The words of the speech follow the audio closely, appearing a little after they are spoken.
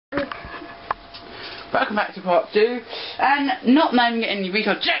Welcome back to part 2, and not naming it any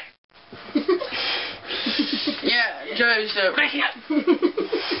retard Jack. Yeah, Joe's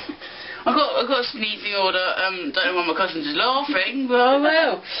I got a sneezing order. Don't know why my cousin's is laughing, but oh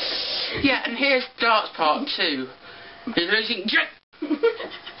well. Yeah, and here's darts part 2. He's losing Jack.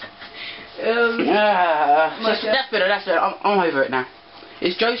 That's better. I'm over it now.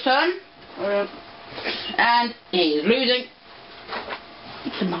 It's Joe's turn, and he's losing.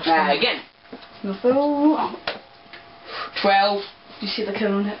 Again. 12. You see the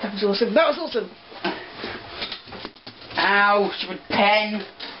kill on it? That was awesome. That was awesome. Ow, stupid pen.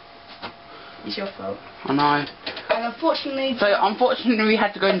 It's your fault. I know. And unfortunately we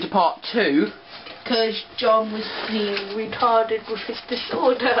had to go into part 2. Because John was being retarded with his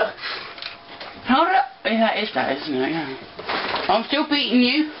disorder. Hold up. Yeah, it's that, isn't it? Yeah. I'm still beating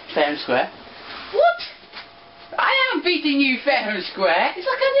you, fair and square. What? I am beating you fair and square. It's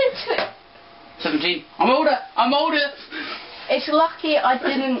like I did too. 17. I'm older. It's lucky I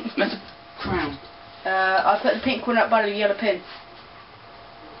didn't. That's a crown. I put the pink one up by the yellow pin.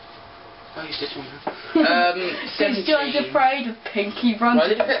 Oh, use this one now. 17. John's afraid of pink. He runs. Why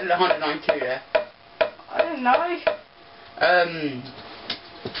did you put 192 there? I don't know.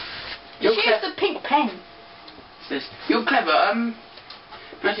 She has the pink pen. This. You're clever.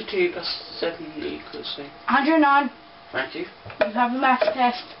 92 plus 7 equals 109. Thank you. You have a math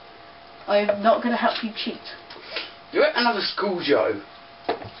test. I'm not going to help you cheat. You're at another school, Joe.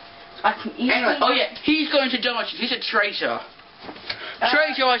 I can easily... Anyway, oh yeah, he's going to dodge you. He's a traitor.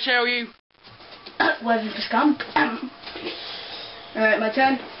 Traitor, I tell you. Where's the scum? Alright, my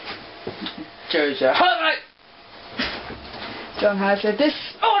turn. Joe's John has a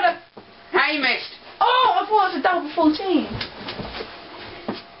disorder. Hey, missed. Oh, I thought it was a double 14.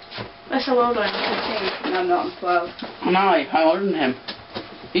 That's how old I am, 14. No, I'm not, I'm 12. I know, I'm older than him.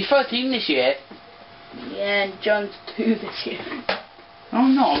 He's 13 this year. Yeah, and John's 2 this year. Oh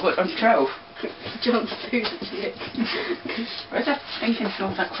no, I'm 12. John's 2 this year. Where's that thinking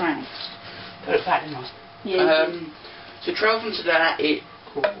of that crown? Put it back in us. Yeah. So 12 into that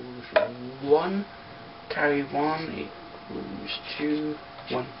equals 1. Carry 1 equals 2.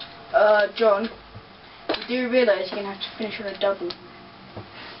 1. John, you do realise you're going to have to finish on a double.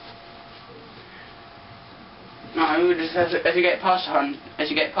 No, just as you get past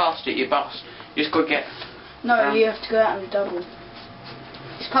it, you bust. You just got to get. No, you have to go out on a double.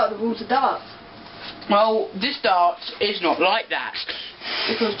 It's part of the rules of darts. Well, this dart is not like that.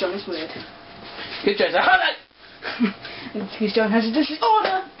 Because John is weird. Because John's because John has a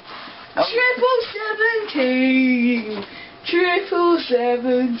disorder. Oh. 17.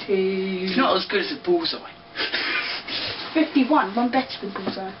 17. It's not as good as a bullseye. 51. One better than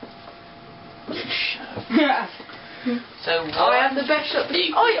bullseye. So I am the best at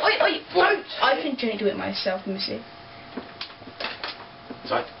the. Oi! Don't! I can do it myself, Missy.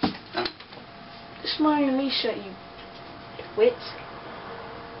 Sorry. No. It's my own research, you wit.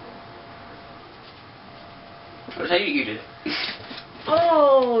 I'll tell you did it.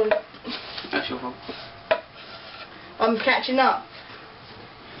 Oh! That's your fault. I'm catching up.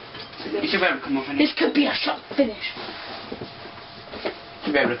 You should be able to come off any. This could be a shot finish. You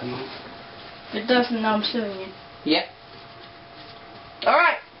should be able to come off. It doesn't, now I'm suing you. Yep.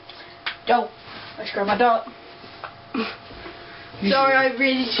 Alright. Go. Let's grab my dart. Sorry, I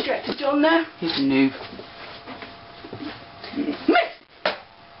really distracted John there. He's a noob.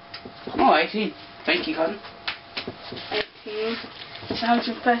 Oh, 18. Thank you, cousin. 18. It's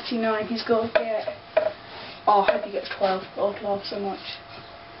 139. He's got to get... Oh, I hope he gets 12. Oh, 12 so much.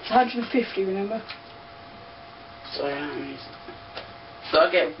 It's 150, remember? So I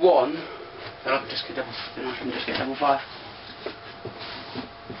get 1. Then I can just get double 5.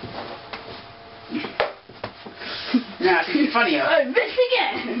 Now it's even funnier. Oh, miss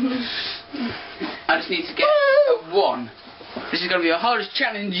again! I just need to get a 1. This is going to be the hardest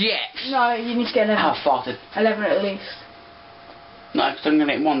challenge yet. No, you need to get 11. Oh, farted. 11 at least. No, because I'm going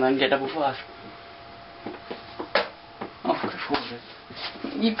to get 1 then get double 5. Oh, fuck, I forwarded.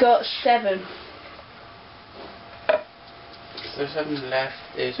 You've got 7. So 7 left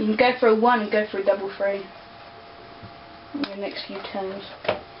is... You can go for a 1 and go for a double 3. In your next few turns.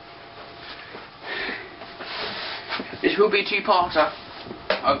 This will be a 2-parter.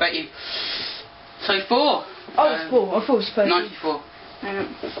 I bet you. So 4. Oh, it's 4. I thought it was supposed to. 94.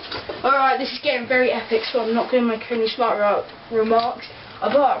 Alright, this is getting very epic, so I'm not going to make any smart remarks.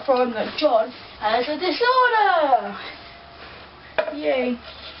 Apart from that John has a disorder! Yay.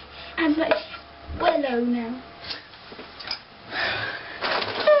 And let's Wello now.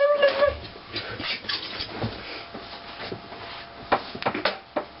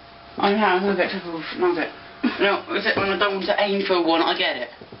 I know, I'm gonna get triple nugget. No, is it when I don't want to aim for one, I get it.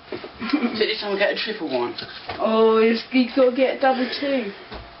 So this time I get a triple one. Oh, you gotta get double 2.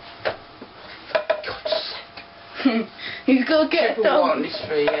 He's gotta get triple double. 1 is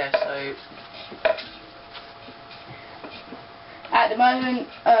 3, yeah, so... At the moment,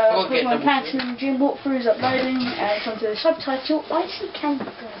 Pokemon Platinum Gym walkthrough is uploading and it's onto the subtitle Icy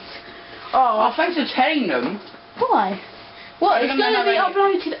Campers. Oh, thanks for telling them. Why? What, it's going to be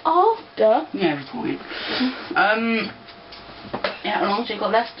uploaded after? Yeah, good point. Yeah, how long have you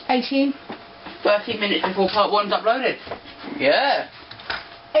got left? 18. 30 minutes before part 1's uploaded. Yeah.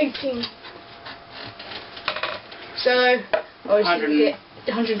 18. So, oh, it's going to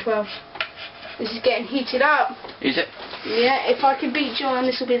get 112. This is getting heated up. Is it? Yeah, if I can beat John,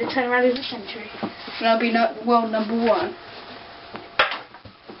 this will be the turnaround of the century. And I'll be world number 1.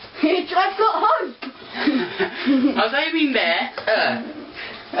 I've got hope! I was aiming there.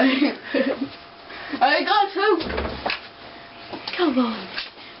 I got hope! Come on.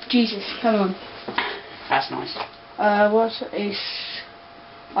 Jesus, come on. That's nice. What is...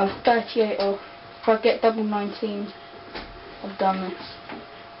 I'm 38 off. If I get double 19, I've done this.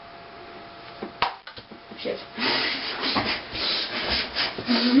 Shit.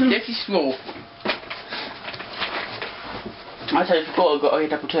 This is small. I totally forgot I've got to get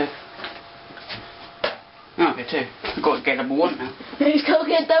double 2. No, I'll get 2. I've got to get double 1 now. He's got to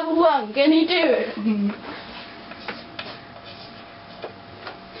get double 1. Can he do it?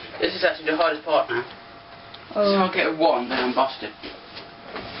 This is actually the hardest part now. Oh. So I'll get a 1, then I'm busted.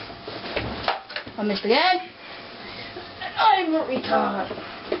 I missed again. I'm not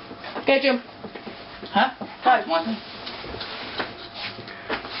retarded. Get him. Huh? That's my thing.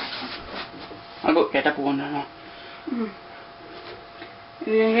 I've got to get double 1 now.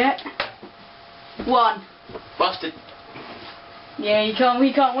 You gonna get 1. Busted. Yeah,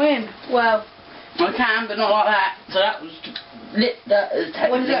 we can't win. Well, I can, but not like that. So that was lit. That is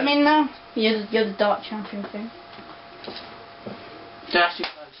what does that mean now? You're the Dart champion thing. So that's too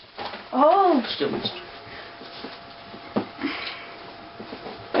close. Oh. Still missed.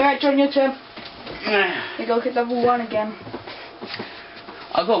 Alright, John, your turn. You gotta get double 1 again.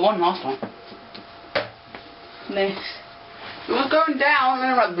 I got 1 last time. Miss. It was going down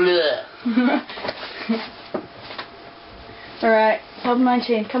and I'm like bleh. Alright, top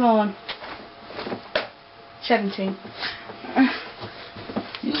 19, come on. 17.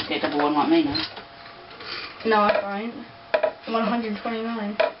 You must get double 1 like me now. No, I ain't. I'm on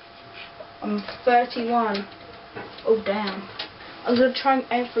 129. I'm 31. Oh, damn. I'm gonna try and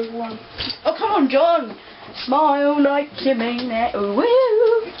aim for 1. Oh, come on, John! Smile like you mean it.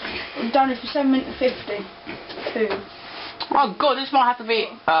 Woo! I've done it for 7 minutes 50. 2. Oh god, this might have to be...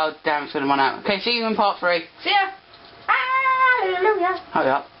 Oh damn, it's gonna run out. Okay, see you in part 3. See ya! Hallelujah! Hurry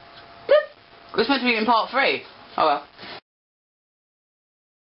up. Boop. It's meant to be in part 3. Oh well.